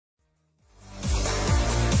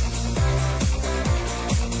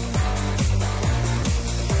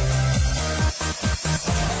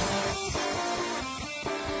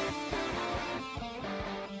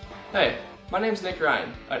My name's Nick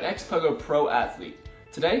Ryan, an ex-Pogo pro athlete.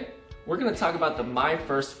 Today, we're going to talk about the My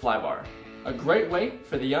First Flybar, a great way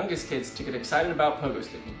for the youngest kids to get excited about pogo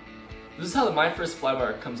sticking. This is how the My First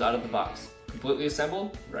Flybar comes out of the box, completely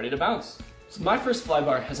assembled, ready to bounce. So My First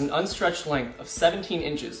Flybar has an unstretched length of 17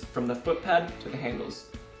 inches from the foot pad to the handles,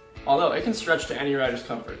 although it can stretch to any rider's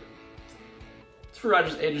comfort. It's for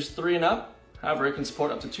riders ages 3 and up, however it can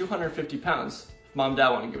support up to 250 pounds if mom and dad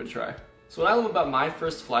want to give it a try. So what I love about My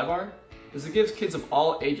First Flybar is it gives kids of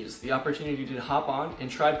all ages the opportunity to hop on and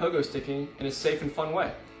try pogo sticking in a safe and fun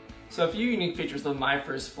way. So a few unique features of My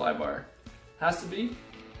First Flybar has to be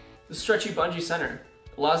the stretchy bungee center.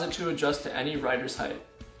 Allows it to adjust to any rider's height.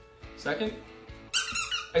 Second,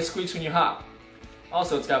 it squeaks when you hop.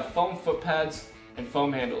 Also, it's got foam foot pads and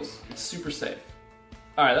foam handles. It's super safe.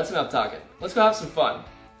 Alright, that's enough talking. Let's go have some fun.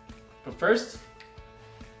 But first,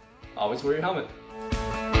 always wear your helmet.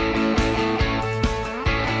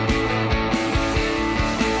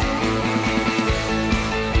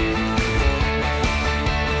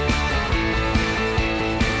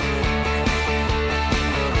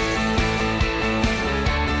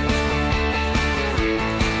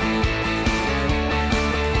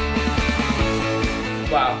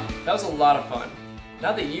 Wow, that was a lot of fun.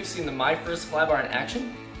 Now that you've seen the My First Flybar in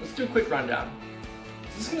action, let's do a quick rundown.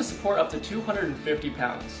 This is going to support up to 250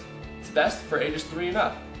 pounds. It's best for ages 3 and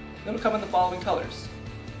up. It'll come in the following colors.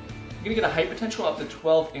 You're going to get a height potential up to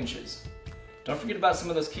 12 inches. Don't forget about some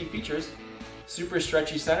of those key features. Super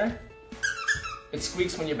stretchy center, it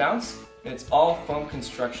squeaks when you bounce, and it's all foam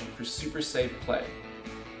construction for super safe play.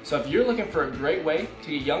 So if you're looking for a great way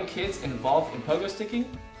to get young kids involved in pogo sticking,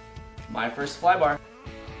 My First Flybar.